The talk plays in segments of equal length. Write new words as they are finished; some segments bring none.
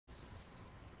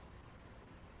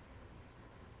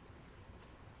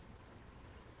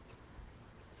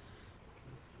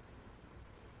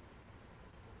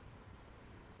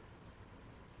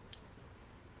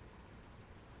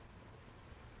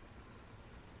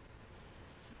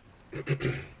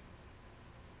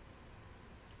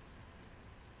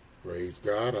Praise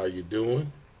God. How you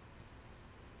doing?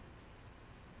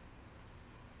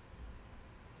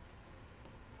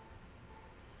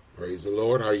 Praise the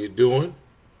Lord. How you doing?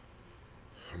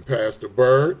 I'm Pastor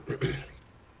Byrd,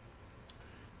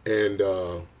 and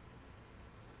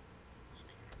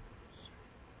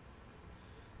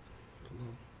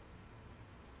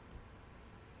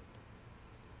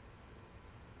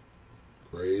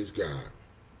praise God.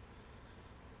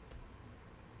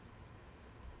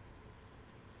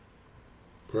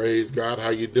 Praise God. How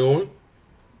you doing?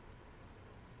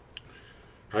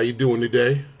 How you doing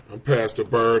today? I'm Pastor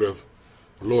Byrd of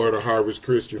Lord of Harvest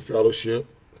Christian Fellowship.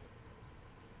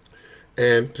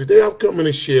 And today I'm coming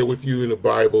to share with you in the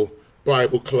Bible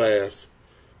class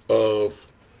of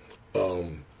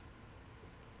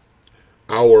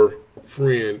our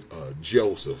friend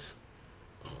Joseph.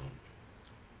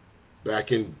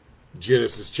 Back in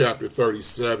Genesis chapter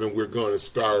 37, we're going to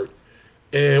start,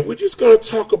 and we're just going to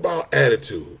talk about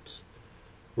attitudes.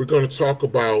 We're going to talk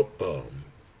about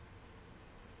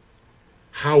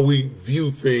how we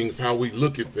view things, how we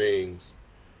look at things,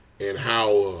 and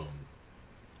how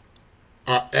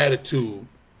our attitude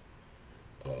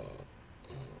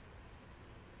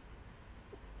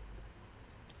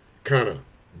kind of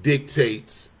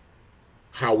dictates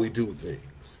how we do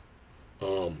things.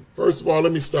 First of all,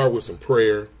 let me start with some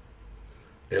prayer,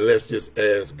 and let's just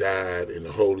ask God and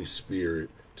the Holy Spirit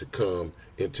to come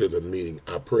into the meeting.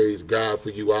 I praise God for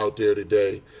you out there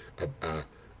today. I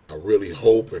really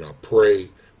hope and I pray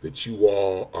that you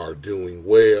all are doing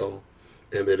well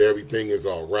and that everything is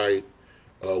all right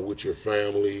with your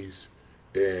families,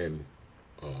 and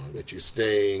that you're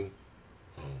staying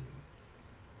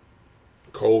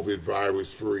COVID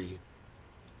virus free.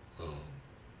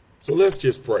 So let's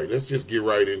just pray. Let's just get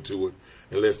right into it,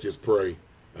 and let's just pray.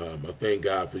 I thank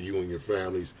God for you and your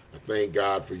families. I thank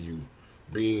God for you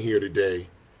being here today,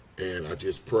 and I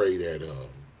just pray that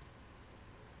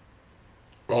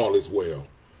all is well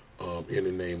in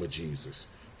the name of Jesus.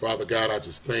 Father God, I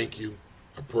just thank you.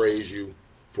 I praise you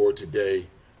for today.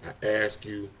 I ask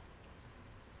you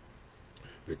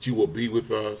that you will be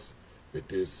with us, that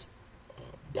this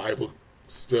Bible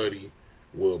study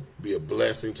will be a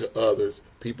blessing to others.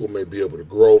 People may be able to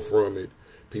grow from it.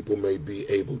 People may be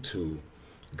able to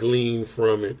glean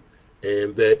from it,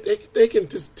 and that they can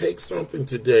just take something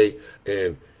today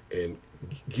and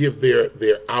give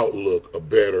their outlook a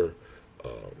better,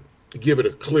 give it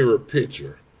a clearer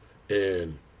picture,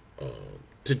 and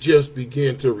to just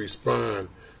begin to respond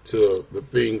to the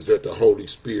things that the Holy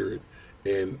Spirit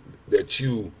and that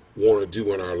you want to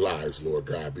do in our lives, Lord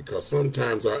God, because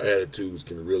sometimes our attitudes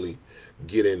can really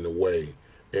get in the way,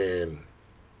 and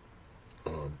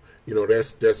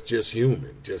that's just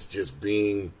human, just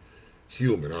being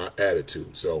human, our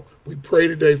attitude. So we pray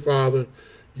today, Father,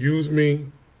 use me,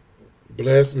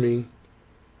 bless me,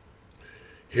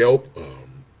 help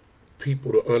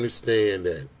people to understand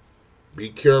that. Be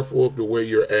careful of the way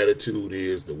your attitude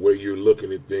is, the way you're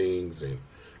looking at things, and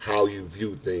how you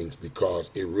view things, because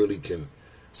it really can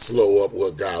slow up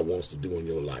what God wants to do in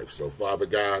your life. So, Father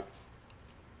God,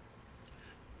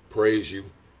 praise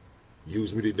you.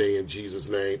 Use me today in Jesus'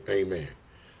 name. Amen.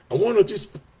 I want to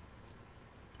just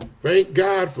thank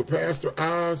God for Pastor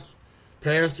Oz,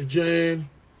 Pastor Jan.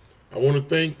 I want to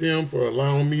thank them for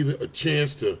allowing me a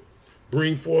chance to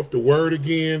bring forth the word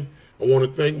again. I want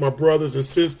to thank my brothers and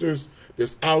sisters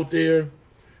that's out there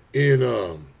in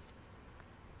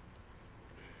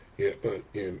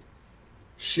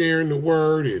sharing the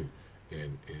word and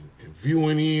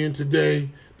viewing in today,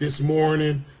 this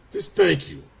morning. Just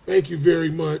thank you. Thank you very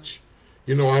much.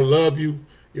 I love you.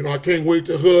 I can't wait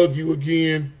to hug you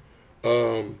again.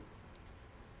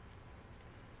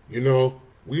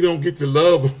 We don't get to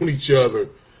love on each other,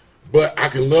 but I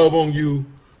can love on you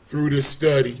through this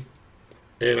study.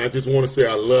 And I just want to say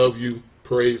I love you.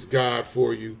 Praise God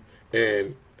for you,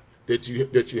 and that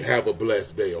you have a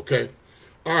blessed day, okay?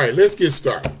 All right, let's get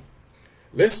started.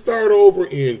 Let's start over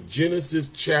in Genesis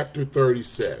chapter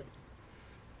 37.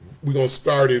 We're going to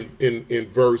start in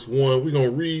verse 1. We're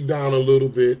going to read down a little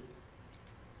bit,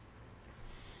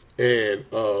 and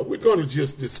we're going to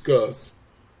just discuss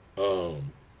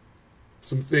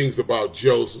some things about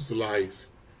Joseph's life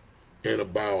and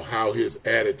about how his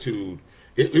attitude.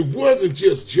 It wasn't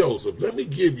just Joseph. Let me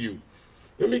give you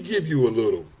a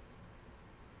little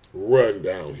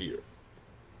rundown here.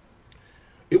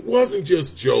 It wasn't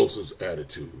just Joseph's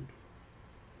attitude.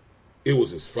 It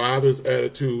was his father's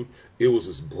attitude. It was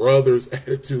his brother's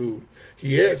attitude.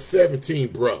 He had 17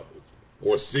 brothers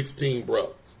or 16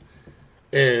 brothers.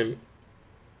 And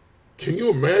Can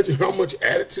you imagine how much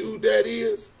attitude that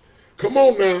is? Come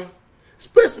on now.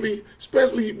 Especially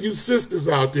you sisters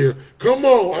out there. Come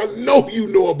on. I know you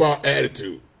know about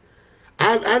attitude.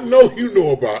 I know you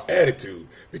know about attitude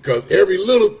because every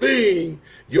little thing,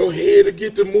 your head will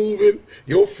get to moving,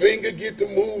 your finger get to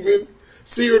moving.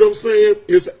 See what I'm saying?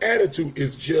 It's attitude.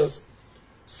 It's just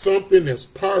something that's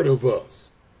part of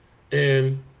us.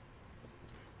 And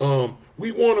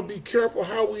we want to be careful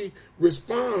how we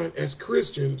respond as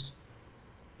Christians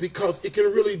because it can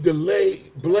really delay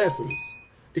blessings.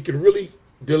 It can really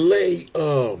delay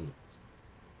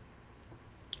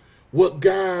what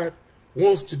God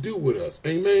wants to do with us.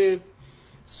 Amen.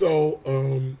 So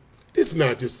it's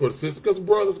not just for the sisters because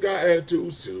brothers got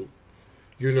attitudes too.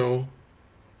 You know,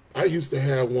 I used to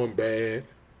have one bad.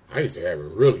 I used to have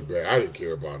it really bad. I didn't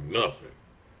care about nothing.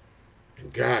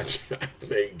 And God,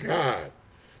 thank God.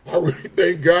 I really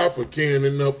thank God for caring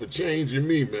enough for changing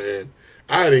me, man.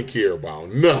 I didn't care about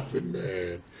nothing,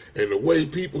 man. And the way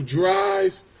people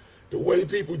drive in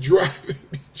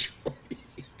Detroit,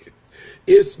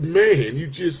 it's, man,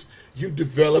 you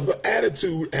develop an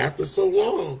attitude after so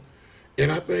long. And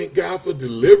I thank God for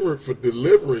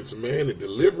deliverance, man, and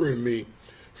delivering me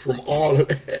from all of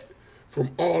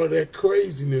that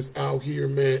craziness out here,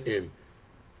 man,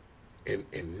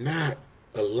 and not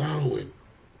allowing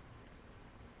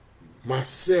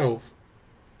myself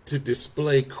to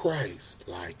display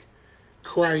Christ-like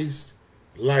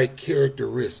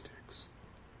characteristics.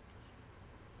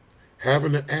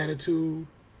 Having an attitude,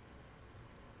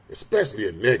 especially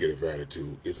a negative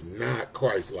attitude, is not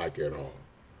Christ-like at all.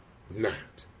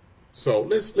 Not. So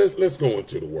let's go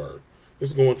into the word.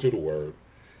 Let's go into the word.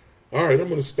 All right, I'm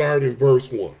going to start in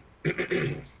verse 1.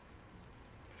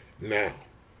 Now,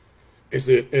 it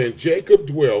said, and Jacob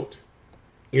dwelt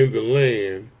in the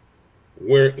land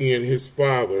wherein his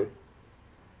father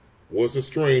was a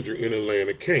stranger in the land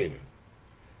of Canaan.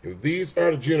 And these are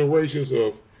the generations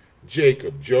of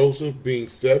Jacob, Joseph being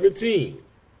 17.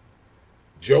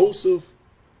 Joseph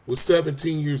was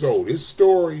 17 years old. His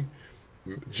story,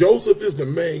 Joseph is the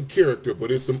main character, but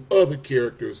there's some other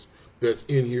characters that's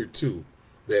in here too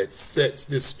that sets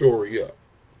this story up.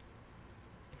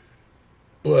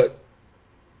 But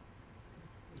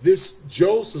this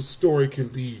Joseph story can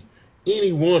be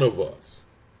any one of us.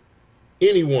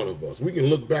 Any one of us. We can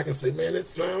look back and say, man, it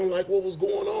sounds like what was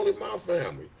going on in my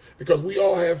family. Because we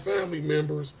all have family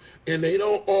members, and they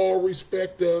don't all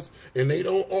respect us, and they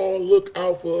don't all look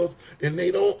out for us, and they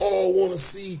don't all want to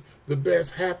see the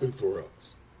best happen for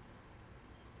us.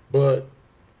 But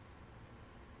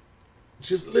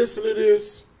just listen to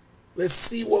this. Let's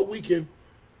see what we can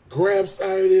grab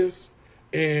out of this,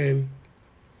 and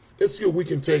let's see what we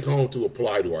can take home to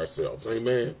apply to ourselves.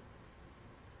 Amen.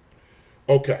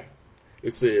 Okay.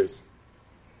 It says,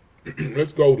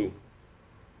 let's go to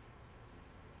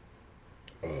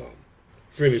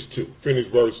finish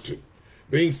verse 2.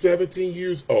 Being 17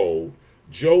 years old,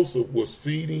 Joseph was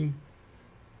feeding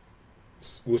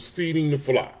the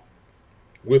flock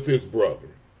with his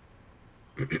brother.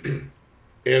 And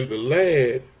the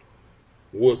lad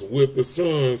was with the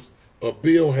sons of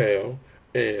Bilhah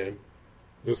and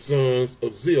the sons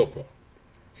of Zilpah,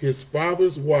 his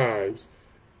father's wives.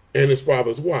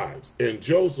 And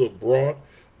Joseph brought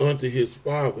unto his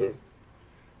father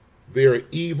their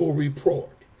evil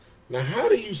report. Now, how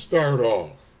do you start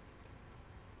off?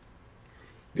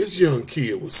 This young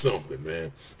kid was something,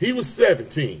 man. He was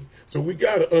 17, so we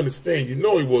got to understand, he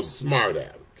was a smart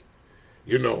aleck.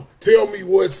 Tell me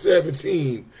what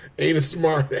 17 ain't a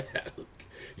smart aleck.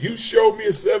 You show me a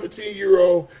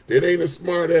 17-year-old that ain't a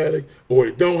smart aleck or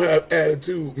that don't have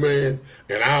attitude, man,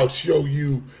 and I'll show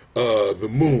you the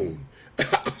moon.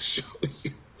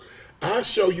 I'll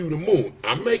show you the moon.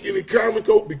 I'm making it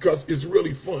comical because it's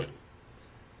really funny.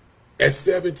 At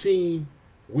 17,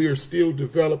 we're still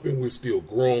developing, we're still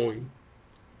growing,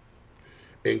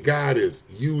 and God is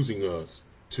using us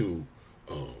to,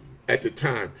 at the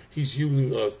time, he's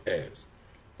using us as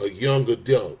a young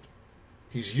adult.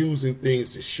 He's using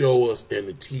things to show us and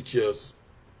to teach us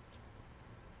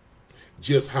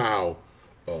just how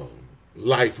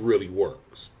life really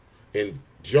works. And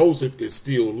Joseph is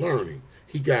still learning.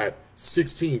 He got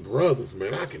 16 brothers,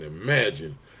 man. I can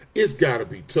imagine it's got to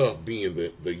be tough being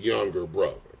the younger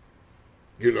brother,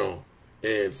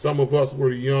 And some of us were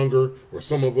the younger, or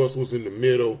some of us was in the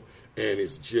middle, and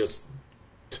it's just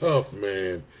tough,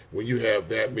 man, when you have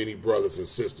that many brothers and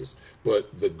sisters.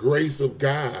 But the grace of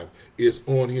God is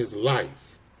on his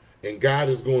life, and God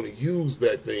is going to use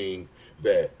that thing,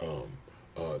 that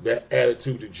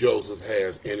attitude that Joseph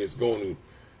has, and it's going to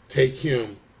take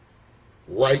him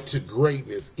right to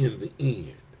greatness in the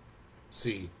end.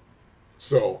 See,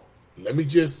 So let me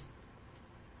just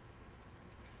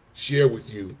share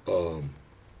with you.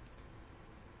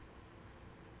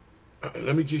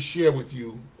 Let me just share with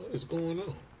you what is going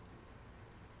on.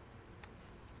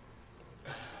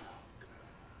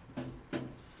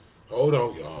 Hold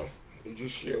on, y'all. Let me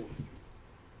just share with you.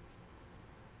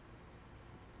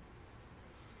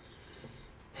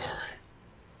 All right.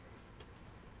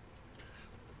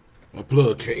 My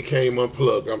plug came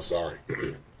unplugged. I'm sorry.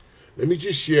 Let me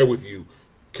just share with you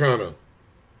kind of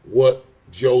what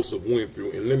Joseph went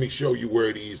through, and let me show you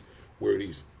where these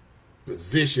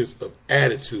positions of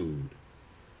attitude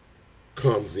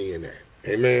comes in at.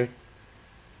 Amen.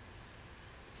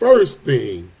 First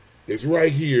thing is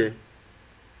right here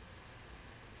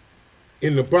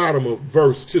in the bottom of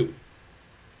verse 2.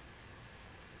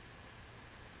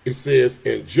 It says,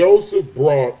 and Joseph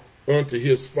brought unto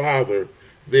his father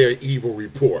their evil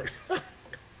report.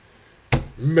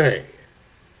 Man,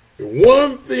 the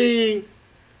one thing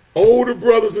older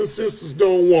brothers and sisters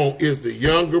don't want is the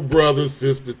younger brother and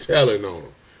sister telling on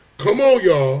them. Come on,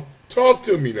 y'all. Talk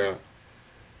to me now.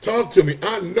 Talk to me.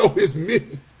 I know it's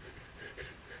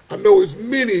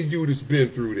many of you that's been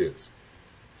through this.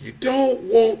 You don't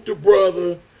want the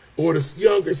brother or the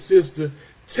younger sister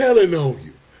telling on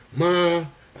you. Ma,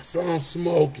 I saw him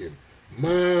smoking.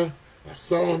 Ma, I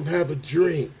saw him have a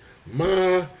drink.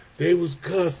 Ma, they was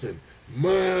cussing.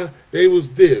 Ma, they was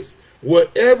this.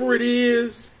 Whatever it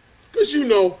is, because you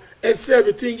know, at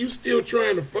 17, you still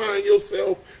trying to find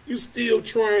yourself. You still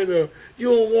trying to,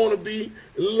 you don't want to be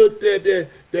looked at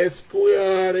that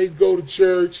square, they go to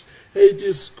church, they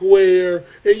just square,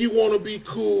 and you want to be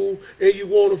cool, and you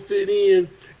want to fit in.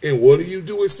 And what do you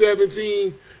do at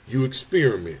 17? You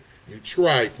experiment. You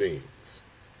try things.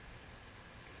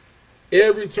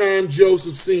 Every time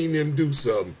Joseph seen them do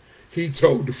something, he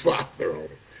told the father on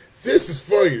it. This is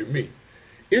funny to me.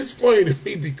 It's funny to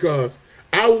me because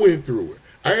I went through it.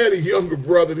 I had a younger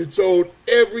brother that told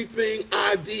everything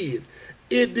I did.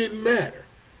 It didn't matter.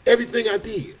 Everything I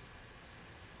did.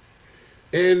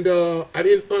 And I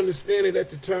didn't understand it at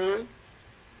the time.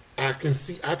 I can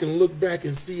look back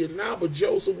and see it now, but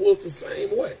Joseph was the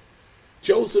same way.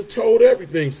 Joseph told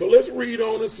everything. So let's read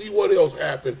on and see what else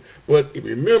happened. But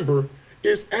remember,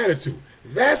 it's attitude.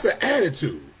 That's an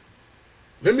attitude.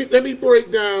 Let me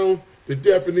break down the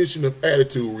definition of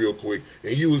attitude real quick,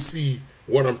 and you will see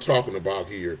what I'm talking about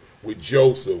here with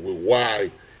Joseph, with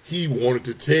why he wanted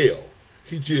to tell.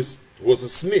 He just was a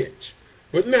snitch,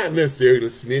 but not necessarily a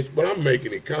snitch, but I'm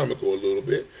making it comical a little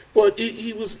bit. But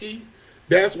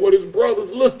that's what his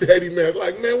brothers looked at him as,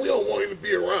 like, man, we don't want him to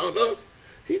be around us.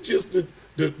 He just the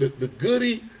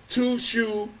goody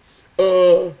two-shoe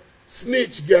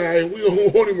snitch guy, and we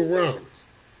don't want him around us.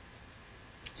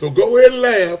 So go ahead and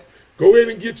laugh. Go ahead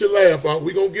and get your laugh out.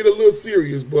 We're going to get a little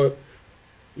serious, but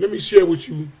let me share with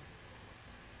you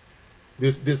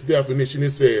this definition. It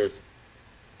says,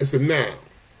 it's a noun.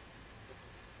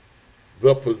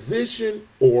 The position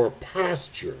or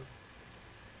posture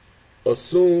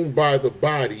assumed by the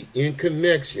body in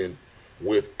connection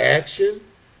with action,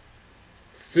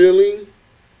 feeling,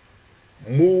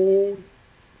 mood,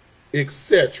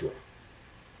 etc.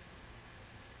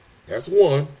 That's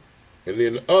one. And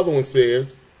then the other one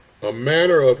says, a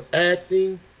manner of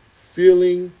acting,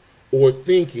 feeling, or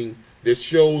thinking that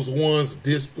shows one's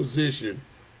disposition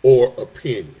or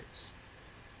opinions.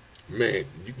 Man,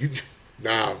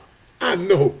 now, I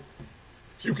know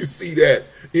you can see that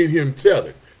in him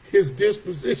telling. His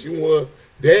disposition was,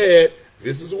 Dad,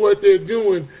 this is what they're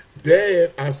doing.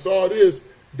 Dad, I saw this.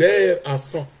 Dad, I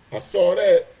saw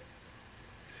that.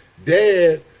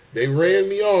 Dad, they ran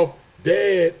me off.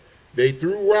 Dad, they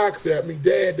threw rocks at me.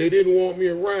 Dad, they didn't want me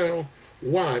around.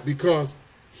 Why? Because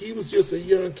he was just a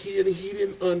young kid and he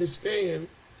didn't understand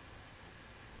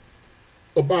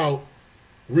about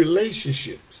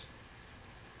relationships.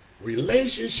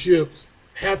 Relationships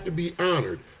have to be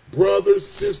honored. Brother,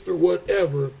 sister,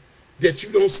 whatever, that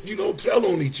you don't tell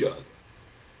on each other.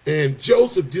 And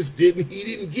Joseph just didn't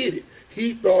get it.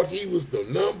 He thought he was the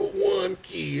number one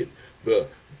kid.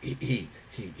 He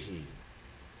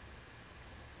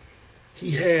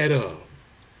had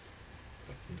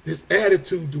this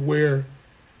attitude to where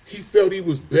he felt he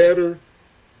was better,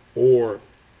 or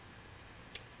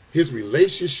his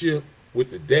relationship with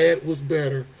the dad was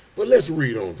better. But let's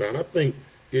read on down. I think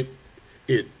it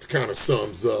kind of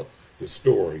sums up the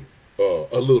story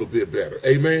a little bit better.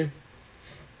 Amen.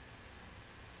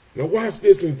 Now watch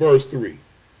this in verse 3.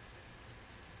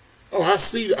 Oh, I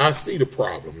see the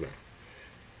problem now.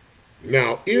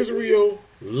 Now Israel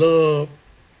loved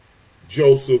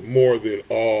Joseph more than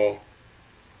all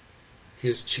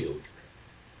his children.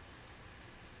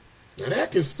 Now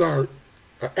that can start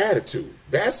an attitude.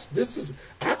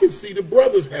 I can see the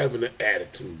brothers having an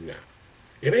attitude now.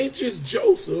 It ain't just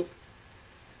Joseph.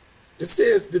 It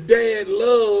says the dad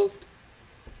loved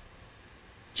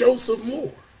Joseph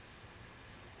more.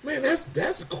 Man,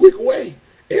 that's a quick way.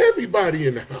 Everybody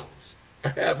in the house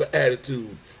have an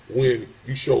attitude when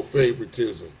you show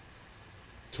favoritism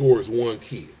towards one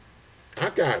kid. I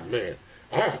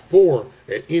have 4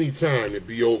 at any time to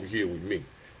be over here with me.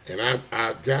 And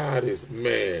God is,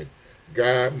 man,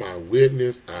 God my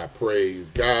witness. I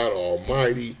praise God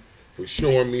Almighty for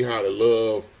showing me how to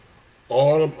love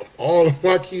all of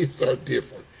my kids are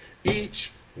different.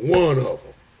 Each one of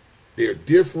them. They're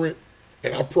different.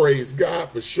 And I praise God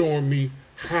for showing me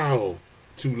how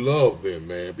to love them,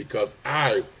 man, because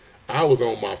I was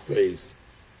on my face.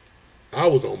 I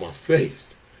was on my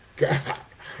face. God,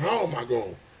 how am I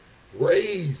going to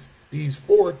raise these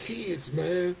 4 kids,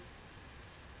 man,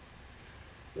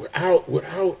 without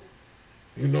a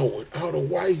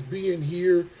wife being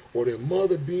here or their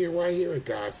mother being right here? And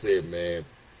God said, man,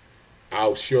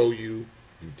 I'll show you.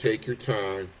 You take your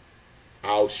time.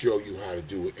 I'll show you how to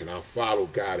do it. And I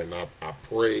followed God, and I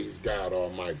praise God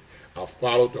Almighty. I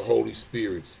followed the Holy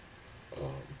Spirit's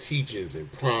teachings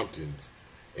and promptings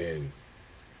and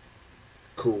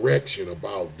correction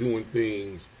about doing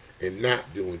things and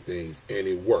not doing things, and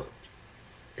it worked.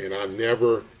 And I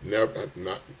neither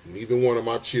one of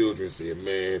my children said,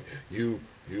 man, you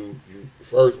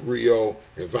first Rio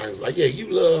and Zion was like, yeah, you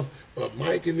love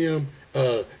Mike and them.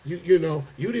 You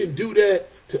didn't do that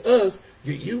to us.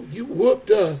 You whooped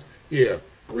us. Yeah,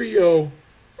 Rio,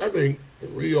 I think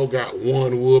Rio got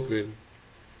 1 whooping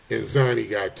and Zani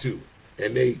got 2.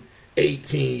 And they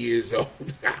 18 years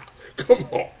old now. Come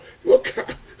on. What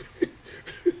kind?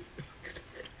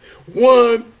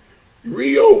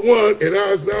 Rio 1 and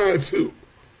I Zion 2.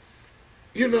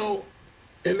 And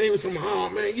they was saying, oh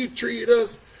man, you treated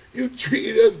us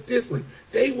different.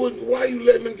 They wouldn't, why you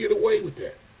letting them get away with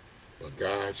that? But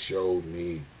God showed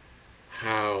me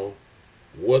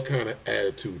what kind of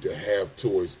attitude to have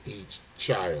towards each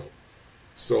child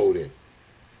so that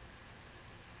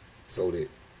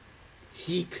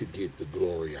he could get the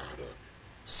glory out of it,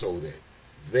 so that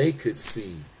they could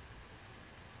see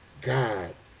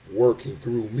God working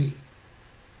through me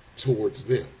towards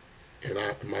them. And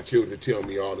my children tell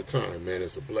me all the time, man,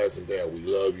 it's a blessing, Dad. We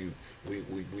love you. We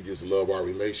just love our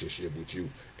relationship with you.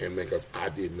 And because I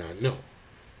did not know.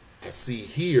 I see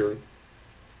here,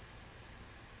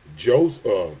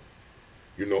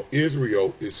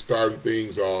 Israel is starting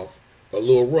things off a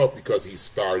little rough because he's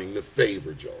starting to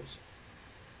favor Joseph.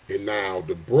 And now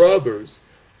the brothers,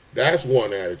 that's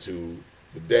one attitude.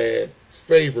 The dad is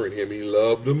favoring him. He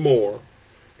loved him more.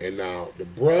 And now the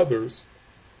brothers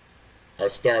are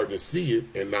starting to see it,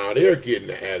 and now they're getting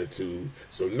the attitude.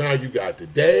 So now you got the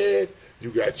dad,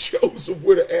 you got Joseph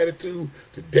with an attitude,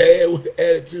 the dad with an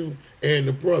attitude, and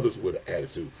the brothers with an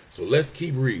attitude. So let's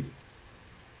keep reading.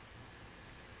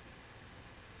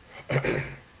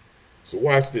 So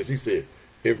watch this. He said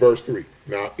in verse 3,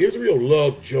 now Israel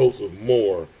loved Joseph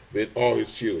more than all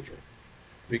his children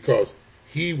because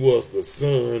he was the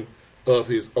son of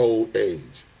his old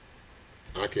age.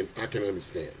 I can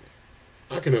understand that.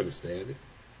 I can understand it.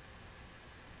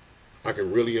 I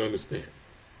can really understand.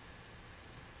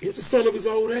 He was the son of his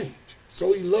old age.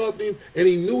 So he loved him, and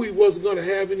he knew he wasn't going to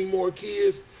have any more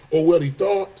kids, or what he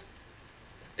thought.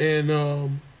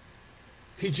 And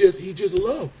he just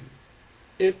loved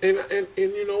him. And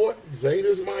you know what?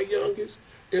 Zeta's my youngest,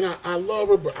 and I love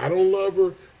her, but I don't love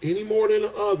her any more than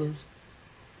the others.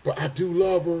 But I do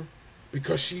love her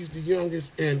because she's the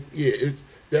youngest, and yeah,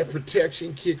 that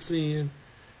protection kicks in.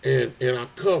 And I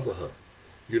cover her,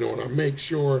 and I make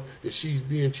sure that she's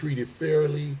being treated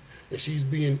fairly, and she's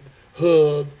being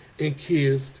hugged and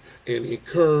kissed and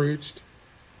encouraged.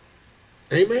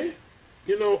 Amen.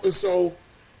 And so,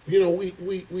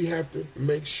 we have to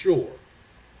make sure,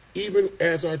 even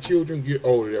as our children get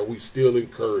older, that we still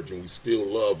encourage and we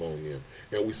still love on them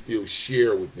and we still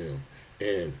share with them,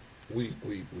 and we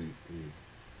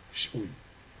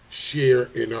share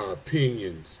in our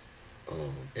opinions.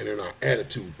 And in our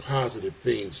attitude, positive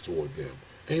things toward them.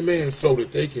 Amen. So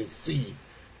that they can see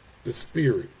the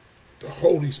Spirit, the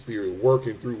Holy Spirit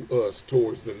working through us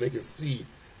towards them. They can see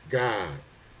God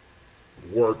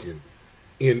working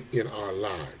in our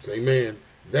lives. Amen.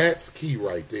 That's key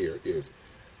right there, is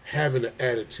having an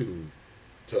attitude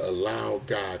to allow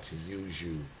God to use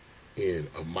you in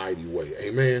a mighty way.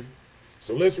 Amen.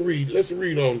 So let's read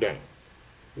on down.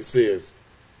 It says,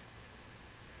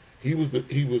 he was the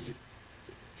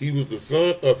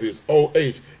son of his old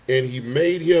age, and he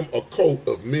made him a coat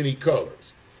of many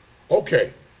colors.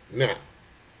 Okay, Now,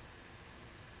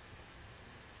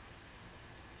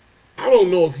 I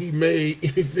don't know if he made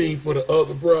anything for the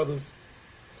other brothers,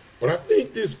 but I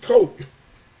think this coat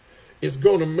is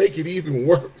going to make it even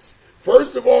worse.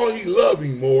 First of all, he loved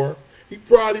him more. He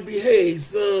probably be, hey,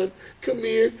 son, come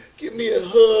here, give me a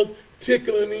hug,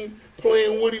 tickling him,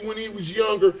 playing with him when he was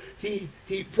younger. He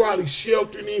probably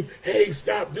sheltered him. Hey,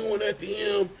 stop doing that to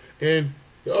him. And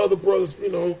the other brothers,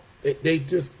 you know, they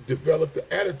just developed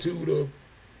the attitude of,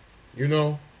 you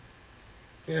know,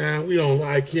 yeah, we don't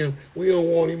like him. We don't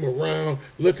want him around.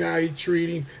 Look how he treat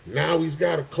him. Now he's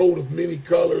got a coat of many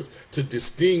colors to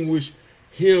distinguish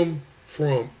him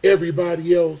from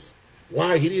everybody else.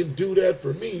 Why he didn't do that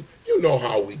for me? You know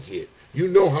how we get. You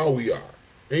know how we are.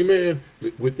 Amen.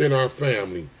 Within our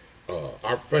family,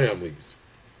 our families,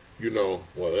 you know.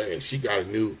 Well, hey, she got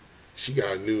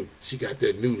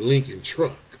that new Lincoln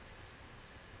truck.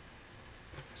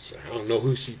 So I don't know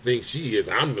who she thinks she is.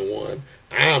 I'm the one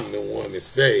that's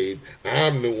saved.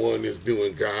 I'm the one that's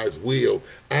doing God's will.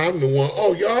 I'm the one.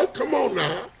 Oh, y'all, come on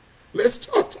now. Let's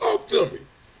talk to me.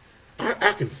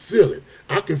 I can feel it.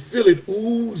 I can feel it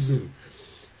oozing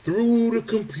through the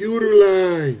computer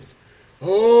lines.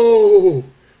 Oh,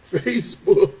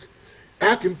 Facebook.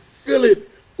 I can feel it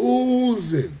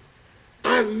oozing.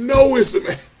 I know it's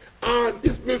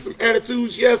been some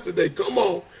attitudes yesterday. Come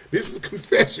on. This is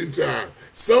confession time.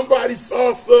 Somebody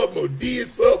saw something or did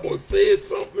something or said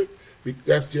something.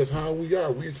 That's just how we are.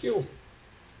 We're human.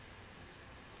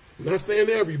 I'm not saying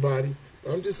everybody,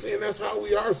 but I'm just saying that's how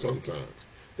we are sometimes.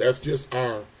 That's just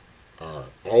our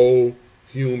own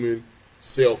human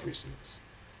selfishness.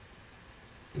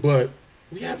 But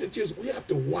we have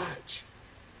to watch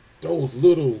those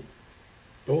little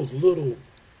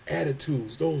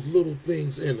attitudes, those little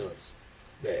things in us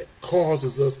that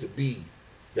causes us to be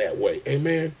that way.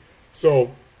 Amen.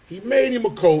 So he made him a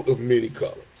coat of many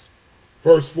colors.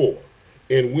 Verse 4.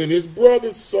 And when his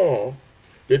brothers saw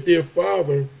that their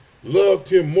father loved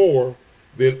him more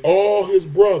than all his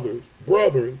brethren,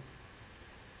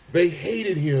 they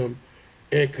hated him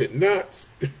and could not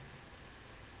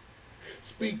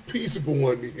speak peaceable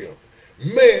unto him.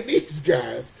 Man, these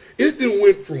guys, it then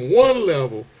went from one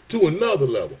level to another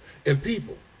level. And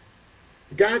people,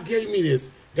 God gave me this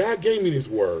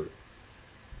word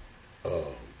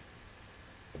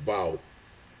about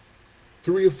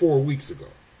 3 or 4 weeks ago.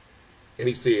 And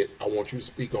he said, I want you to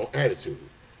speak on attitude.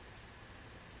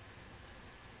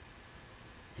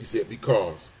 He said,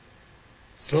 because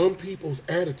some people's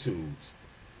attitudes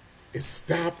is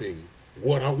stopping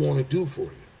what I want to do for you.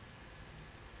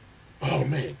 Oh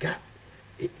man, God,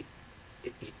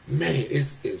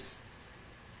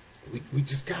 we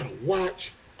just gotta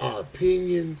watch our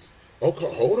opinions.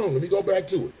 Okay, hold on. Let me go back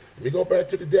to it. Let me go back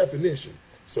to the definition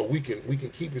so we can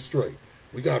keep it straight.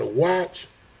 We gotta watch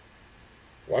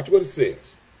what it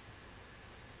says.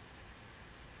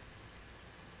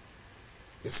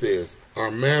 It says our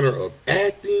manner of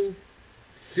acting,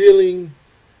 feeling,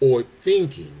 or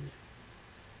thinking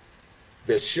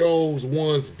that shows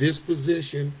one's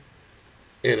disposition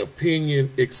and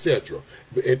opinion, etc.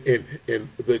 And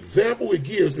the example it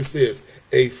gives, it says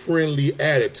a friendly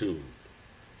attitude.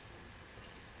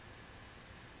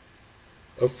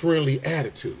 A friendly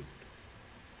attitude.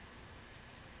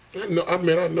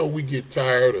 I know we get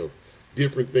tired of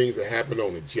different things that happen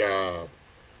on the job,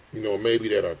 you know, maybe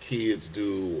that our kids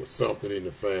do or something in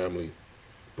the family,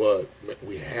 but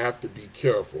we have to be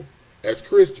careful as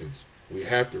Christians. We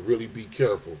have to really be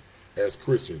careful as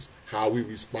Christians how we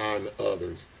respond to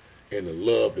others and the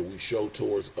love that we show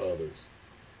towards others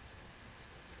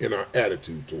and our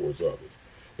attitude towards others.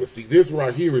 But see, this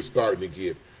right here is starting to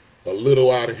get a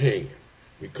little out of hand,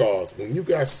 because when you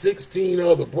got 16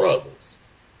 other brothers,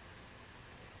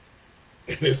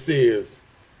 and it says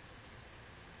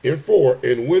in 4,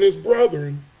 and when his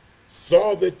brethren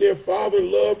saw that their father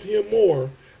loved him more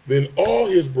than all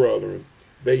his brethren,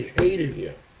 they hated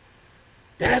him.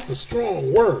 That's a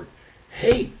strong word.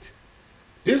 Hate.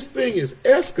 This thing is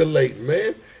escalating,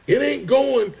 man. It ain't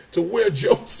going to where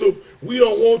Joseph, we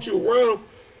don't want you around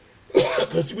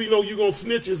because we know you're going to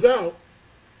snitch us out.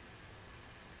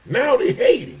 Now they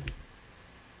hate him.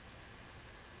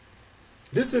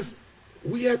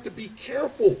 We have to be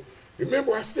careful.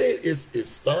 Remember I said it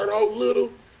start out little,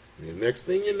 and the next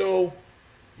thing you know,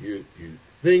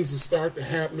 things will start to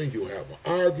happen. You'll have an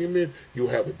argument. You'll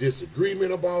have a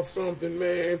disagreement about something,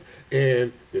 man.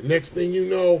 And the next thing you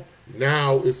know,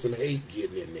 now it's some hate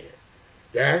getting in there.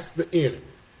 That's the enemy.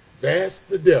 That's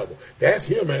the devil. That's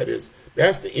him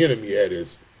that's the enemy at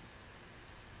his,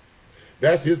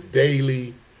 that's his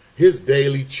daily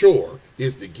chore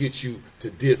is to get you to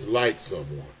dislike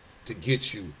someone, to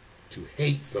get you to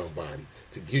hate somebody,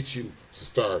 to get you to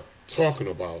start talking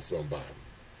about somebody.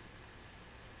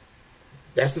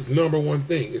 That's his number one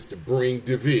thing, is to bring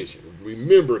division.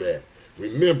 Remember that.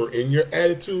 Remember, in your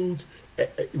attitudes,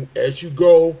 as you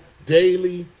go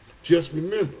daily, just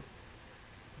remember,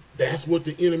 that's what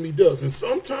the enemy does. And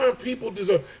sometimes people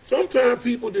deserve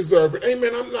it.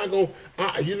 Amen. I'm not going to,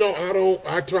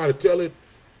 I try to tell it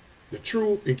the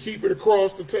truth and keep it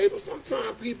across the table.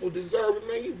 Sometimes people deserve it,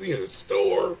 man. You be in a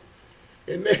store,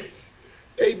 and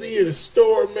they be in a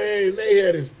store, man, and they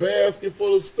had this basket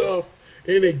full of stuff,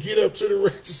 and they get up to the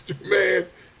register, man,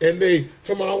 and they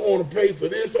tell me, I want to pay for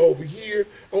this over here.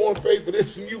 I want to pay for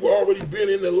this, and you've already been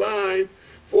in the line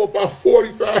for about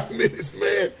 45 minutes,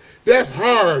 man. That's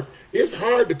hard. It's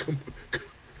hard to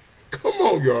come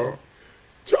on, y'all.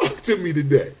 Talk to me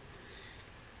today.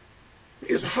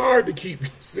 It's hard to keep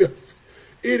yourself.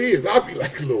 It is. I'll be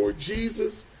like, Lord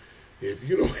Jesus, if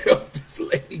you don't help this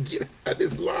lady get out of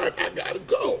this line, I gotta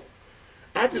go.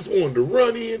 I just wanted to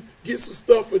run in, get some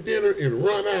stuff for dinner, and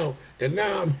run out. And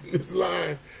now I'm in this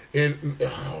line, and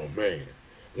oh man.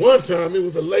 One time it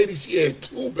was a lady, she had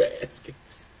 2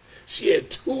 baskets. She had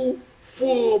 2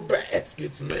 full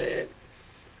baskets, man.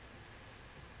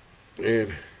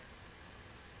 And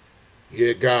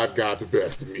yeah, God got the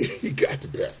best of me. He got the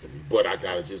best of me. But I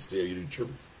gotta just tell you the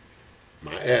truth.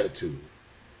 My attitude.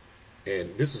 And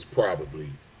this is probably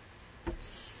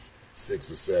 6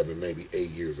 or 7, maybe 8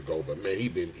 years ago. But man, he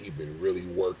been really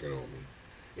working on me.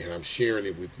 And I'm sharing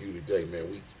it with you today, man.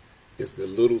 It's the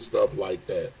little stuff like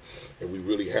that that we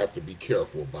really have to be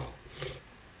careful about.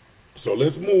 So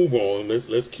let's move on.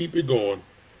 Let's keep it going.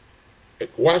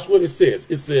 Watch what it says.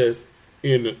 It says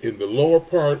in the lower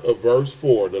part of verse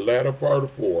 4, the latter part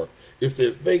of 4, it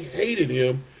says, they hated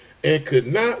him and could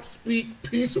not speak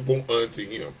peaceable unto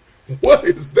him. What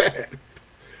is that?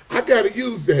 I got to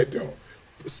use that, though.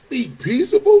 Speak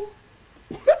peaceable?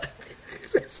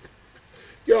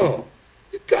 Y'all,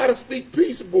 you got to speak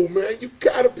peaceable, man. You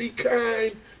got to be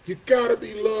kind. You got to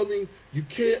be loving. You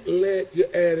can't let your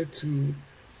attitude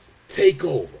take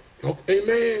over. Okay,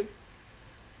 amen?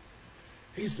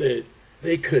 He said,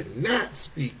 they could not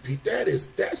speak peace.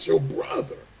 That's your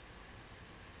brother.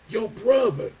 Your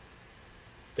brother.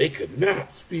 They could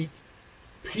not speak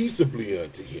peaceably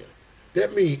unto him.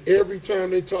 That means every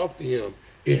time they talked to him,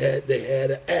 they had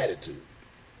an attitude.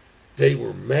 They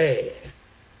were mad.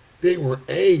 They were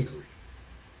angry.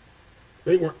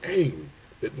 They were angry.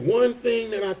 The one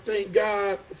thing that I thank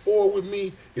God for with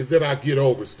me is that I get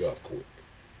over stuff quick.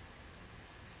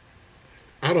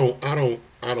 I don't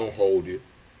hold it.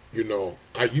 You know,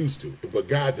 I used to, but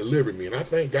God delivered me, and I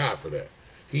thank God for that.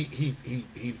 He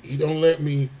don't let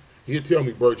me. He'll tell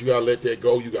me, Byrd, you gotta let that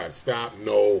go. You gotta stop.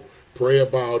 No, pray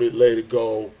about it. Let it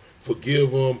go.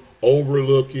 Forgive them.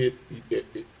 Overlook it.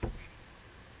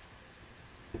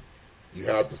 You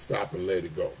have to stop and let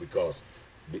it go, because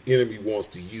the enemy wants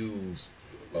to use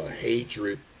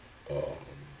hatred,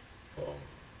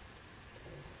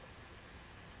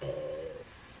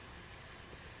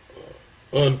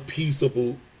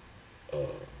 unpeaceable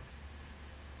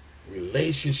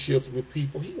relationships with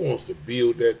people. He wants to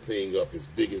build that thing up as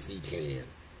big as he can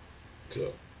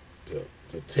to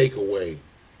take away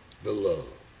the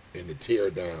love and to tear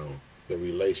down the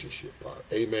relationship part.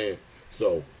 Amen.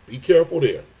 So be careful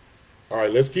there. All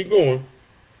right, let's keep going.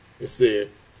 It said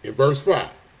in verse 5.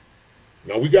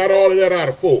 Now we got all of that out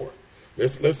of 4.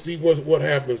 Let's see what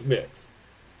happens next.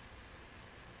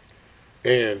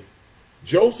 And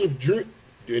Joseph dreamed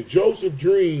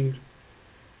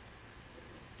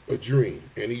a dream,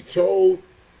 and he told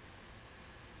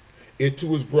it to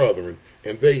his brethren,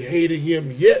 and they hated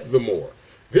him yet the more.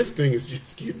 This thing is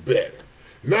just getting better.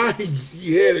 Now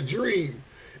he had a dream,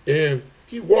 and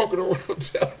he walking around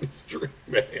telling his dream,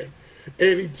 man.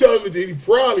 And he telling me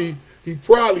that he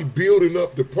probably building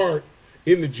up the part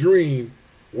in the dream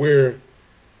where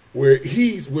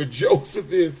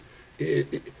Joseph is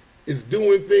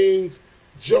doing things.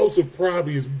 Joseph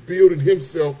probably is building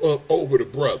himself up over the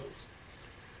brothers.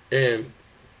 And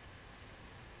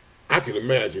I can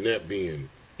imagine that being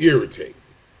irritating.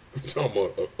 I'm talking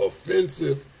about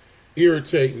offensive,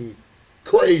 irritating,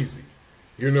 crazy,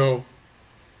 you know.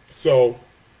 So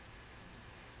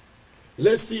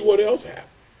let's see what else happened.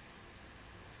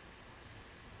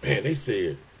 Man, they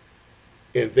said,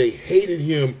 and they hated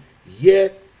him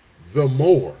yet the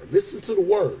more. Listen to the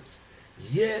words.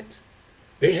 Yet.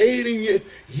 They hated him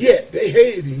yet they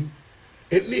hated him.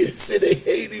 And then it said they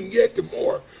hate him yet the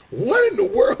more. What in the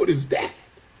world is that?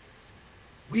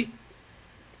 We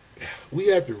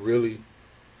have to really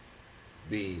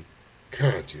be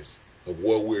conscious of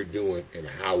what we're doing and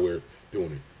how we're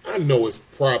doing it. I know it's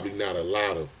probably not a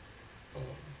lot of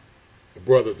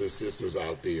brothers and sisters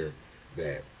out there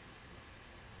that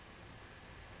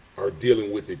are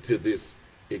dealing with it to this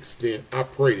extent. I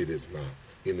pray that it's not.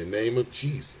 In the name of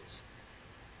Jesus,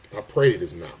 I pray that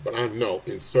it's not. But I know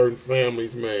in certain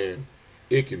families, man,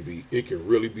 it can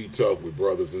really be tough with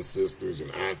brothers and sisters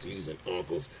and aunties and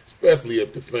uncles, especially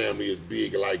if the family is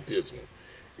big like this one.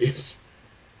 It's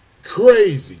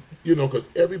crazy, because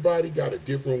everybody got a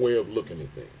different way of looking at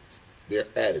things, their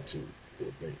attitude for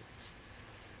things.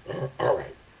 All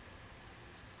right.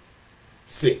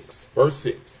 6, verse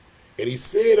 6. And he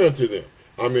said unto them,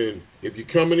 if you're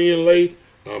coming in late,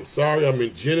 I'm sorry, I'm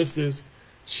in Genesis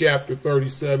chapter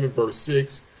 37, verse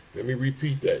 6. Let me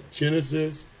repeat that.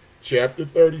 Genesis chapter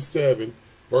 37,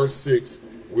 verse 6.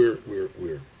 We're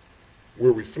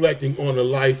reflecting on the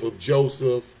life of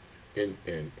Joseph and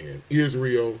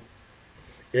Israel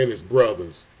and his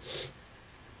brothers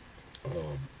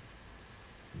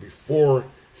before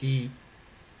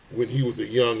when he was a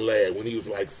young lad, when he was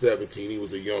like 17, he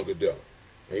was a young adult.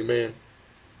 Amen.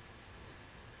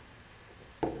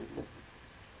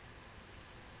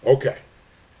 Okay.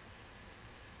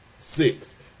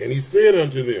 6. And he said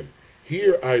unto them,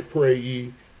 hear, I pray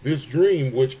ye, this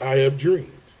dream which I have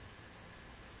dreamed.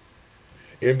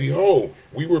 And behold,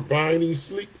 we were binding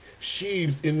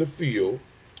sheaves in the field,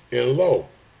 and lo,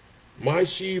 my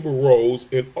sheaf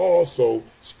arose and also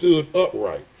stood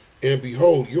upright. And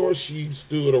behold, your sheep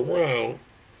stood around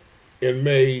and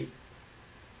made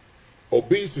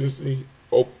obeisance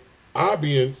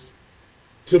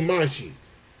to my sheep.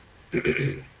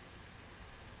 And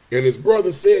his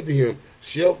brother said to him,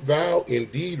 shalt thou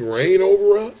indeed reign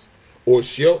over us? Or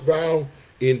shalt thou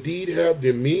indeed have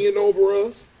dominion over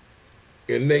us?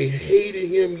 And they hated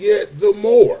him yet the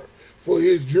more for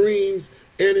his dreams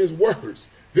and his words.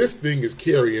 This thing is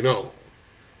carrying on.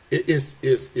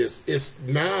 It's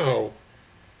now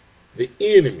the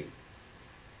enemy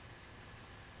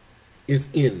is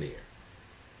in there.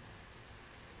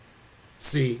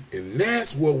 See, and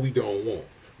that's what we don't want.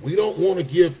 We don't want to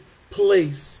give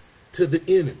place to the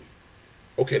enemy.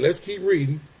 Okay, let's keep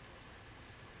reading.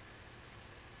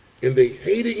 And they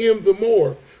hated him the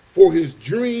more for his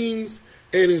dreams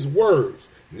and his words.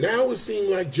 Now it seems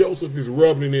like Joseph is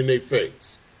rubbing it in their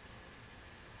face.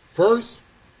 First,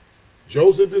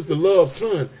 Joseph is the loved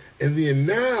son, and then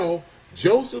now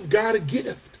Joseph got a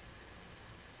gift.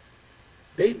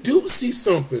 They do see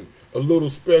something a little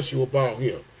special about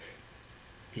him.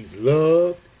 He's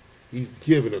loved. He's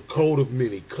given a coat of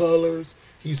many colors.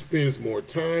 He spends more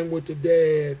time with the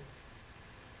dad,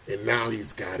 and now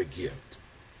he's got a gift.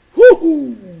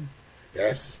 Woo-hoo!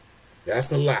 That's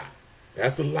a lot.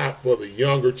 That's a lot for the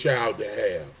younger child to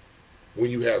have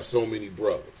when you have so many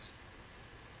brothers.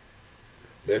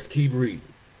 Let's keep reading.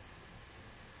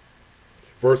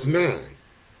 Verse 9.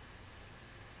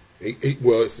 He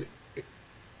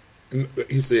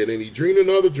said, and he dreamed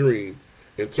another dream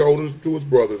and told it to his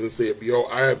brothers and said,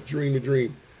 behold, I have dreamed a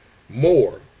dream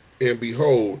more. And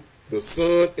behold, the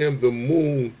sun and the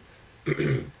moon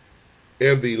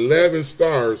and the 11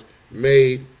 stars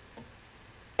made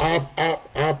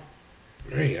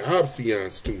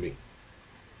obseance to me.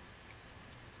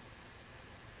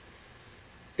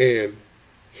 And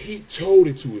he told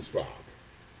it to his father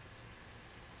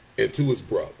and to his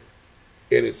brother.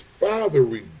 And his father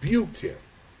rebuked him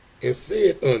and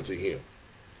said unto him,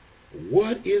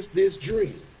 what is this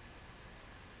dream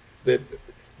that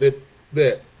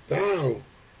thou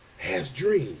hast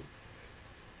dreamed?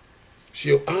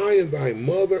 Shall I and thy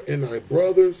mother and thy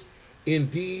brothers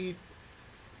indeed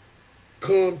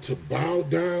come to bow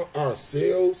down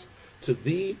ourselves to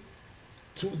thee,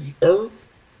 to the earth?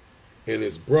 And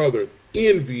his brother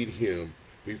envied him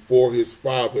before his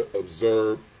father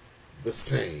observed the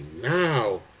same.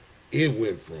 Now they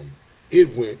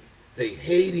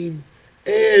hate him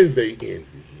and they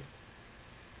envy him.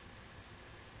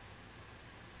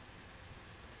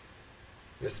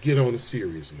 Let's get on a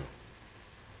serious note.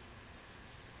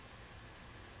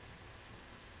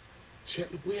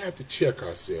 We have to check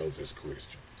ourselves as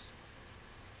Christians.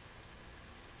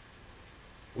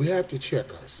 We have to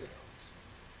check ourselves.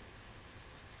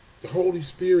 The Holy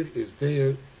Spirit is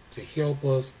there to help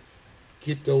us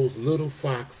get those little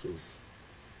foxes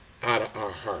out of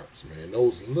our hearts, man.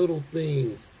 Those little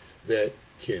things that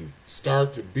can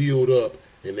start to build up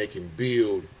and they can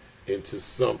build into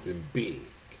something big.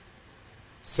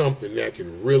 Something that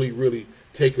can really, really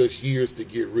take us years to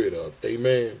get rid of.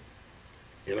 Amen.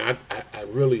 And I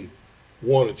really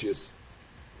want to just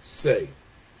say,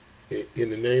 in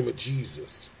the name of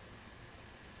Jesus,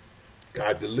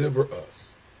 God, deliver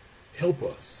us. Help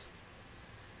us.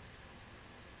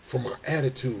 from our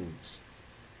attitudes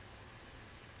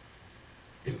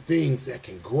and things that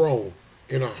can grow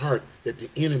in our heart that the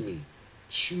enemy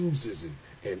chooses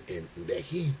and that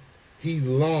he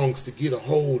longs to get a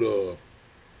hold of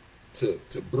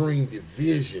to bring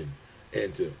division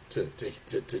and to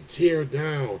tear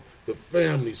down the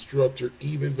family structure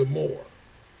even the more.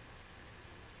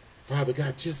 Father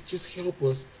God, just help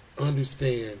us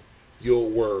understand your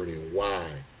word and why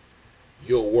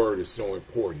your word is so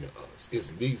important to us. It's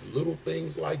these little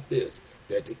things like this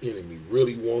that the enemy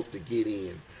really wants to get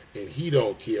in, and he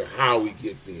don't care how he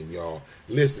gets in, y'all.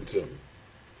 Listen to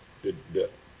me.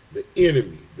 The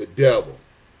enemy, the devil,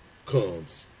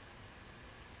 comes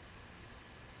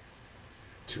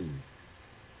to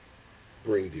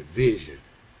bring division,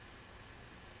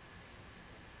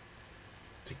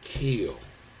 to kill,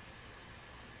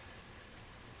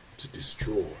 to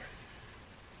destroy.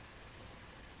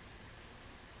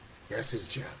 That's his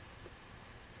job.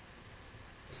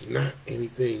 It's not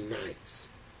anything nice.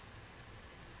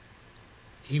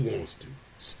 He wants to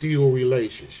steal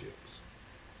relationships,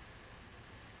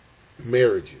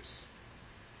 marriages,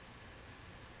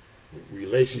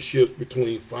 relationships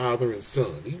between father and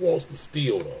son. He wants to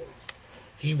steal those.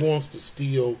 He wants to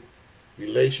steal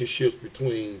relationships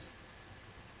between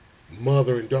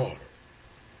mother and daughter.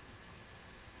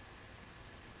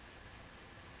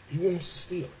 He wants to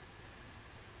steal it.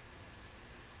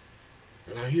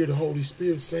 And I hear the Holy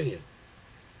Spirit saying,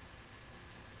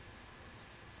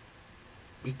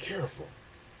 be careful.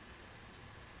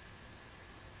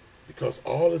 Because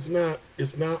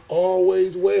it's not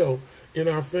always well in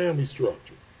our family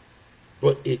structure.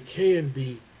 But it can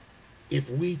be if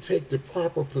we take the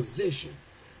proper position.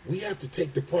 We have to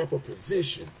take the proper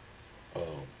position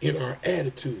in our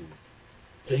attitude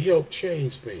to help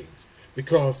change things.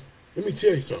 Because let me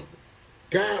tell you something.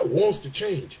 God wants to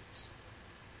change us.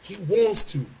 He wants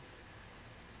to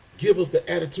give us the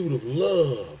attitude of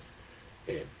love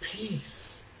and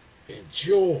peace and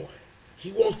joy.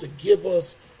 He wants to give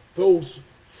us those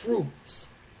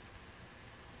fruits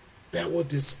that will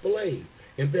display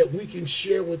and that we can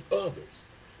share with others.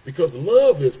 Because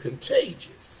love is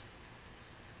contagious.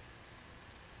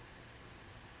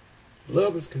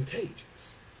 Love is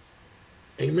contagious.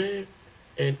 Amen?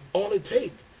 And all it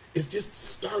takes is just to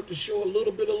start to show a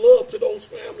little bit of love to those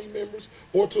family members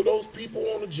or to those people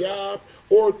on the job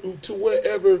or to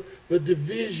wherever the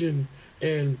division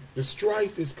and the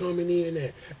strife is coming in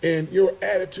at, and your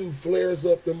attitude flares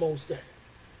up the most at.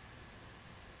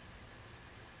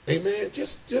 Amen.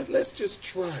 Let's just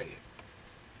try it.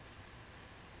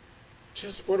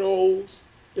 Just for those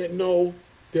that know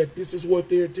that this is what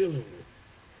they're dealing with.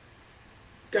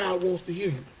 God wants to hear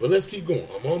you. But let's keep going.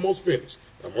 I'm almost finished.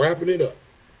 I'm wrapping it up.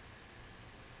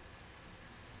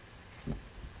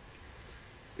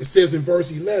 It says in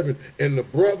verse 11, and the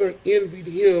brother envied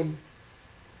him,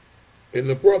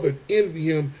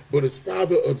 but his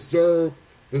father observed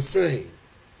the same.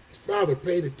 His father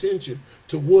paid attention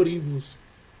to what he was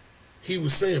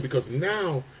saying, because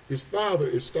now his father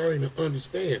is starting to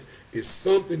understand there's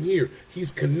something here.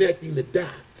 He's connecting the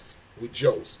dots with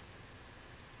Joseph.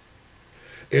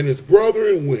 And his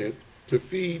brethren went to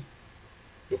feed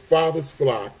the father's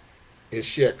flock in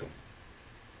Shechem.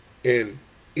 And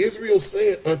Israel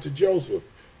said unto Joseph,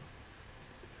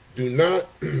 do not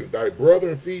thy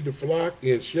brethren feed the flock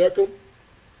in Shechem?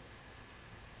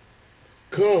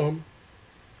 Come,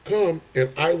 and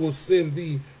I will send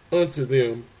thee unto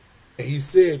them. And he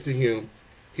said to him,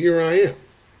 here I am.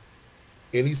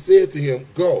 And he said to him,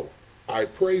 go, I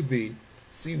pray thee,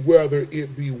 see whether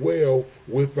it be well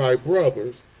with thy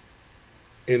brothers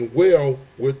and well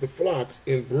with the flocks,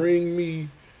 and bring me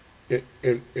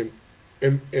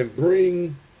and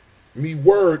bring me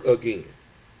word again.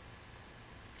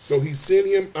 So he sent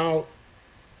him out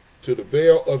to the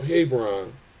vale of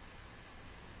Hebron,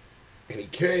 and he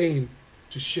came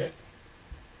to Shechem.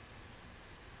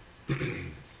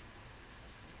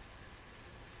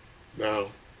 Now,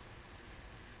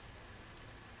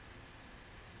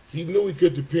 he knew he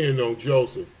could depend on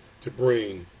Joseph to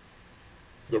bring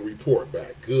the report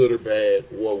back, good or bad,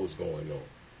 what was going on.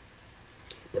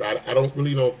 But I don't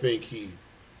think he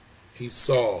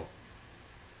saw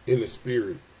in the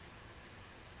spirit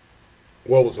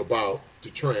what was about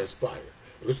to transpire.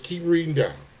 Let's keep reading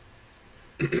down.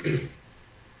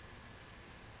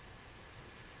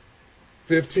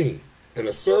 15. And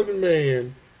a certain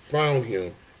man found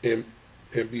him, and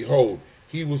behold,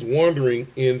 he was wandering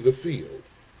in the field.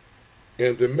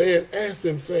 And the man asked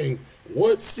him, saying,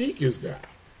 what seekest thou?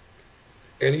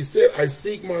 And he said, I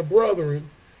seek my brethren.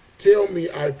 Tell me,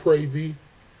 I pray thee,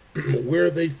 where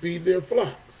they feed their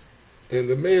flocks. And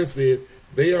the man said,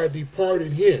 they are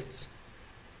departed hence.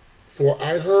 For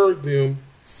I heard them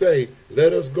say,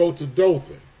 let us go to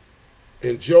Dothan.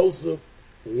 And Joseph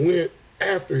went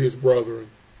after his brethren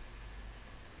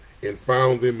and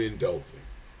found them in Dothan.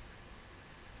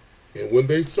 And when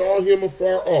they saw him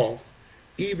afar off,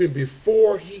 even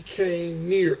before he came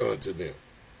near unto them,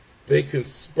 they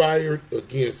conspired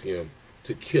against him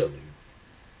to kill him.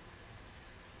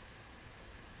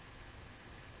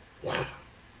 Wow.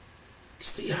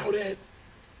 See how that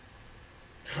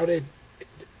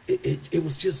it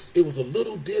was a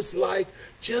little dislike,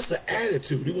 just an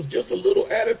attitude. It was just a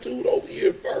little attitude over here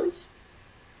at first.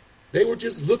 They were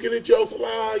just looking at Joseph,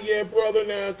 yeah, brother,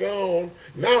 now go on.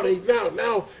 Now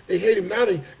they hate him. Now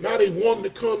they want him to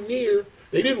come near.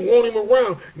 They didn't want him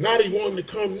around. Now they want him to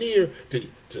come near to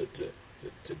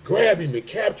grab him and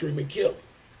capture him and kill him.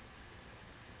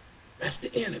 That's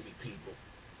the enemy, people.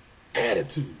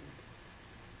 Attitude.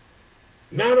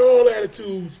 Not all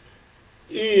attitudes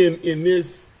in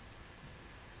this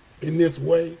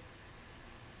way,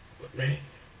 but man,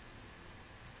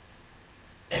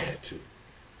 attitude.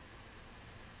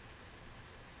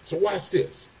 So watch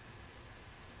this.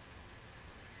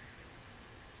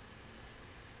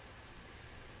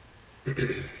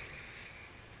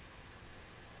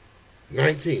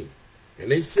 (19)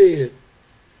 And they said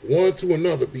one to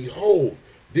another, behold,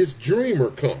 this dreamer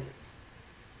cometh.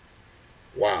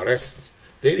 Wow,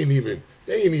 they didn't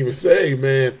even say,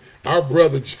 man, our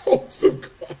brother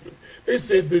Joseph coming. They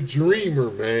said the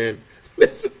dreamer, man.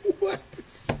 Listen, what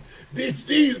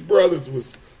these brothers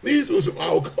was some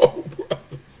outgoing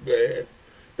brothers, man.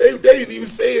 They didn't even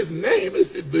say his name. They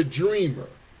said the dreamer.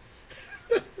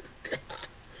 God.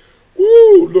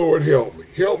 Woo, Lord, help me.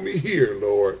 Help me here,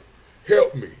 Lord.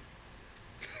 Help me.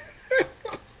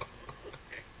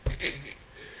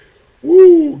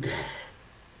 Woo, God.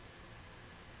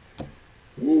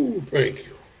 Woo, thank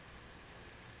you.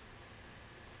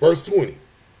 Verse 20.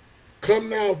 Come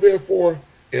now, therefore,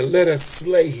 and let us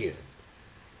slay him,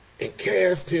 and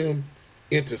cast him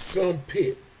into some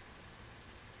pit.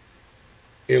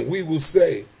 And we will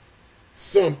say,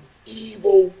 some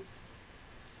evil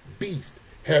beast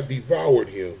have devoured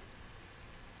him,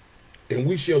 and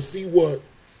we shall see what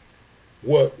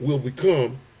will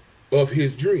become of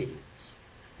his dreams.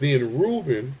 Then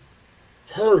Reuben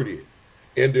heard it,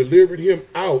 and delivered him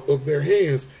out of their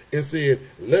hands, and said,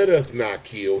 let us not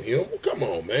kill him. Well, come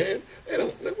on, man.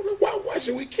 Why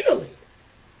should we kill him?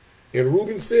 And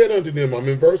Reuben said unto them, I'm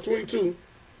in verse 22,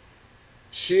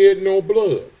 shed no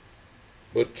blood,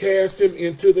 but cast him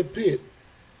into the pit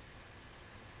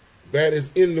that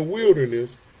is in the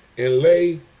wilderness, and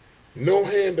lay no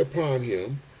hand upon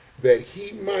him, that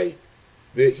he might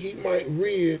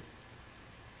rid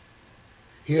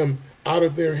him out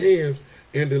of their hands,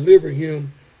 and deliver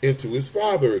him into his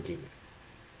father again.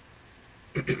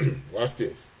 Watch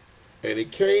this. And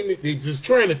they just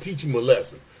trying to teach him a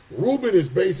lesson. Reuben is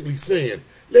basically saying,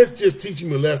 let's just teach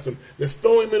him a lesson. Let's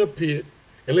throw him in a pit,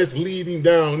 and let's leave him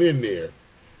down in there.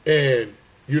 And,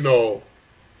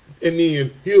 and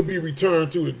then he'll be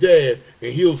returned to his dad,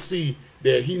 and he'll see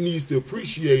that he needs to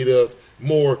appreciate us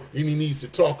more, and he needs to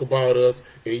talk about us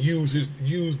and use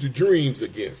the dreams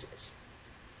against us.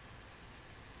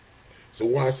 So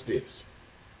watch this.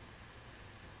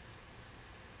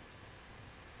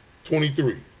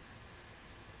 23.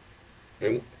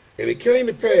 And it came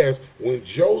to pass, when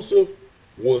Joseph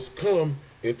was come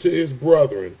into his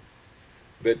brethren,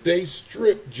 that they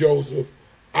stripped Joseph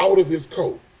out of his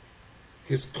coat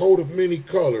of many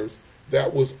colors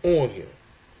that was on him.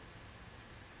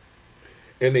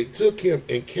 And they took him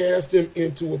and cast him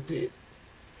into a pit.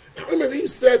 Now remember,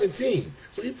 he's 17,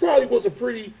 so he probably was a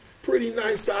pretty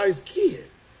nice sized kid.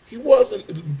 He wasn't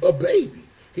a baby.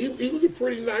 He was a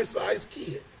pretty nice sized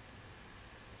kid.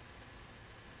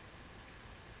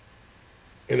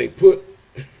 And they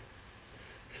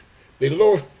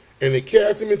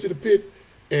cast him into the pit,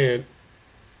 and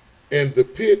the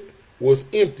pit was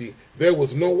empty. There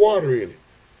was no water in it.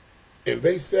 And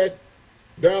they sat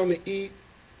down to eat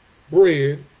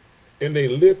bread, and they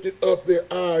lifted up their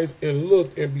eyes and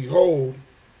looked, and behold,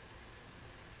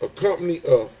 a company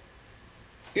of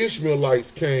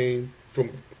Ishmaelites came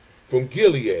from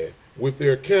Gilead with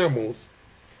their camels,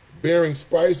 bearing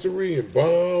spicery and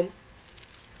balm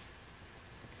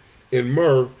and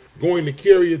myrrh, going to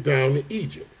carry it down to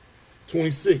Egypt.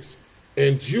 26.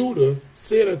 And Judah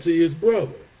said unto his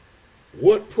brother,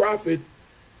 What profit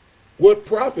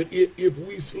if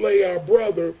we slay our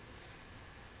brother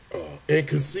and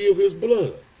conceal his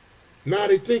blood? Now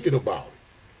they thinking about it.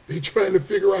 They trying to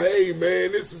figure out, hey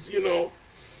man, this is,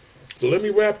 So let me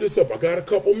wrap this up. I got a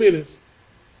couple minutes.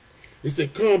 He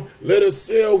said, come, let us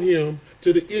sell him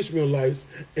to the Ishmaelites,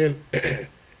 and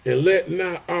and let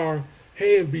not our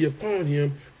hand be upon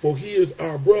him, for he is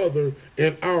our brother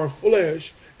and our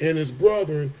flesh, and his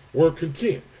brethren were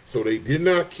content. So they did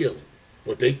not kill him,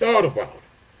 but they thought about it.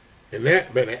 And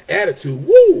that attitude,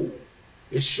 woo,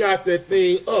 it shot that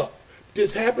thing up.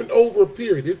 This happened over a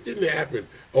period. This didn't happen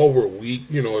over a week,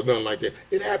 or nothing like that.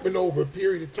 It happened over a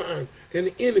period of time, and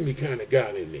the enemy kind of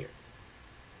got in there.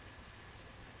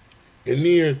 And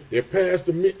then there passed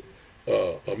the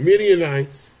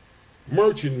Midianites,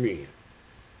 merchant men,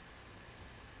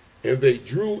 and they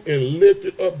drew and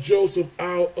lifted up Joseph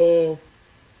out of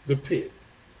the pit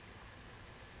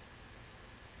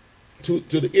to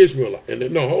the Ishmaelites. And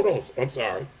then, no, hold on, I'm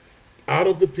sorry, out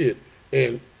of the pit,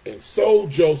 and sold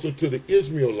Joseph to the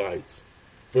Ishmaelites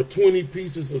for 20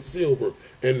 pieces of silver,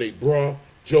 and they brought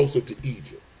Joseph to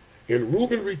Egypt. And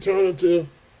Reuben returned to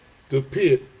the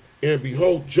pit, and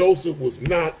behold, Joseph was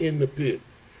not in the pit,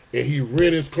 and he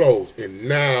rent his clothes. And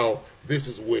now this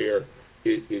is where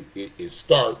it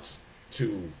starts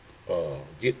to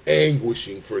get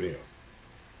anguishing for them,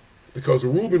 because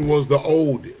Reuben was the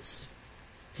oldest.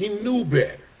 He knew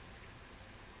better.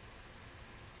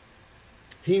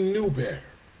 He knew better.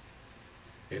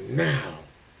 And now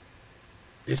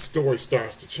this story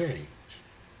starts to change.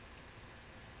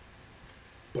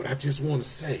 But I just want to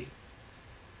say,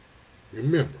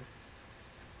 remember,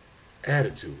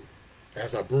 attitude.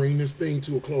 As I bring this thing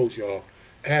to a close, y'all,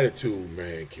 attitude,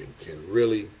 man, can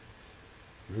really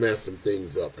mess some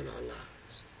things up in our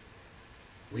lives.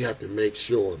 We have to make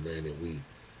sure, man, that we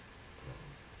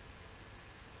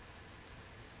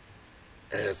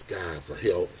ask God for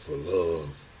help, for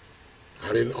love.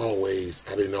 I didn't always,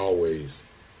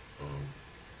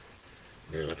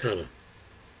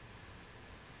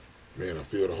 man, I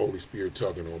feel the Holy Spirit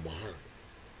tugging on my heart.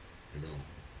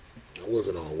 I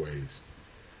wasn't always,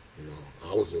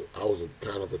 I was a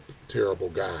kind of a terrible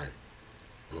guy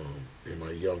in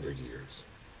my younger years,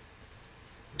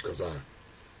 because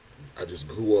I just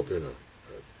grew up in a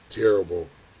terrible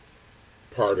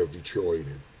part of Detroit,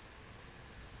 and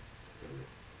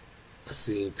I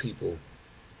seen people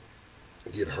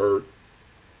get hurt.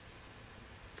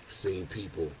 I seen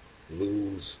people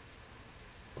lose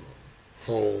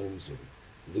homes and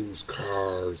lose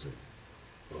cars, and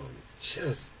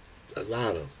just a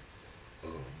lot of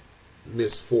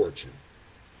misfortune.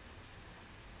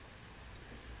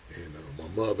 And my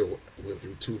mother went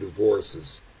through 2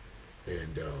 divorces,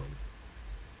 and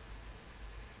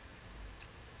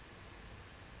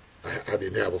I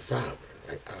didn't have a father.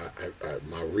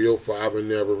 My real father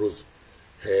never was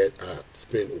had. I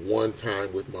spent one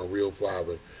time with my real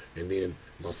father, and then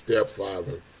my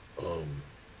stepfather.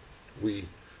 We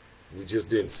just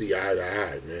didn't see eye to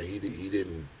eye, man. He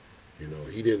didn't,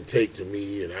 he didn't take to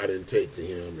me, and I didn't take to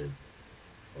him, and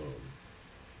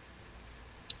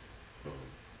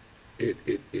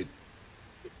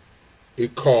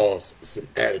it caused some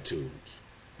attitudes.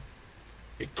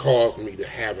 It caused me to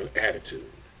have an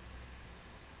attitude.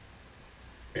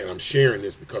 And I'm sharing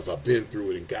this because I've been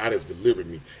through it, and God has delivered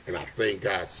me, and I thank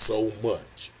God so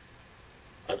much.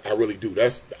 I really do.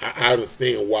 I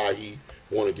understand why he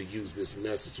wanted to use this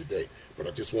message today, but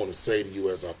I just want to say to you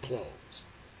as I close,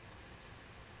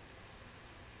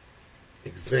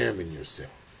 examine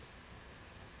yourself.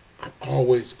 I'm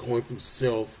always going through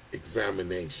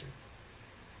self-examination.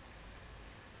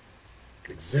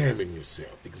 Examine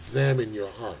yourself. Examine your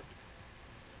heart.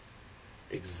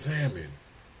 Examine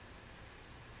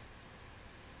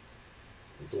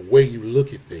the way you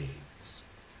look at things,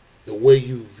 the way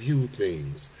you view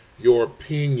things, your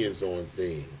opinions on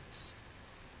things.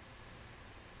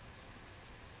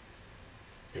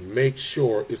 And make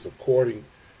sure it's according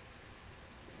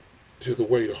to the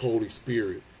way the Holy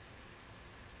Spirit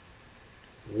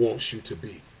wants you to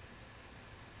be.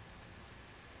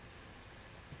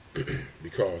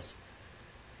 Because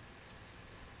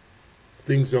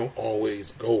things don't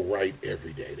always go right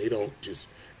every day. They don't just,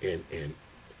 and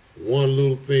one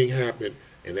little thing happened,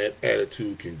 and that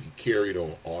attitude can be carried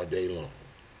on all day long.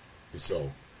 And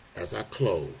so, as I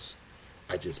close,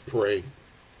 I just pray,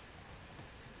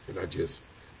 and I just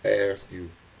ask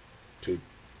you to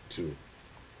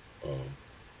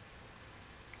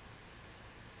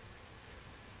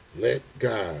let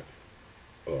God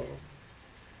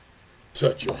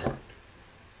touch your heart.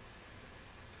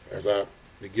 As I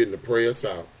begin to pray us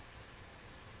out,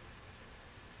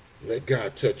 let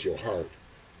God touch your heart,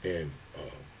 and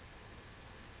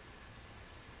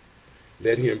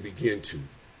let him begin to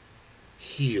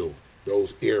heal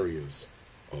those areas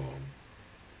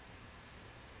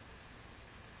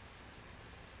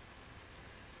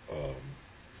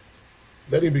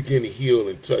Let him begin to heal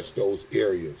and touch those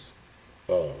areas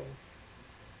uh,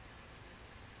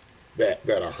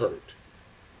 that are hurt.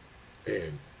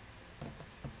 And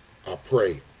I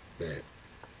pray that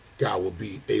God will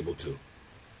be able to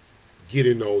get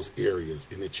in those areas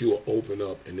and that you will open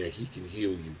up and that he can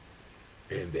heal you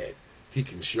and that he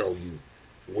can show you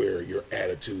where your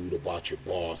attitude about your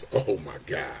boss, oh my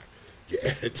God, your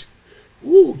attitude,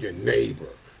 ooh, your neighbor.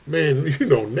 Man, you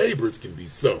know, neighbors can be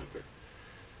something.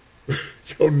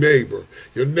 your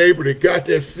neighbor that got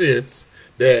that fence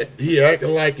that he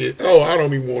acting like it, oh, I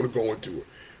don't even want to go into it.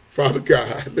 Father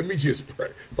God, let me just pray.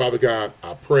 Father God,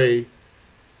 I pray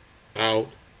out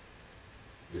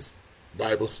this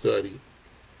Bible study.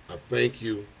 I thank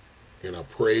you and I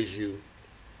praise you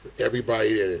for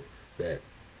everybody that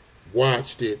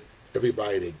watched it,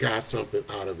 everybody that got something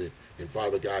out of it. And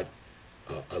Father God,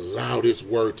 allow this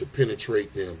word to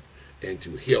penetrate them and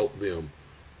to help them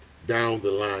down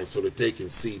the line so that they can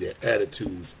see that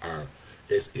attitudes are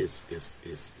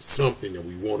is something that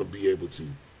we want to be able to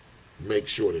make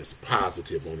sure that's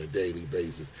positive on a daily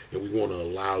basis. And we want to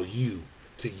allow you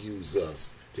to use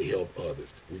us to help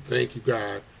others. We thank you,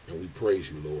 God, and we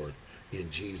praise you, Lord. In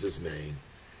Jesus' name,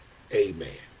 amen.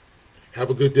 Have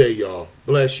a good day, y'all.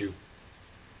 Bless you.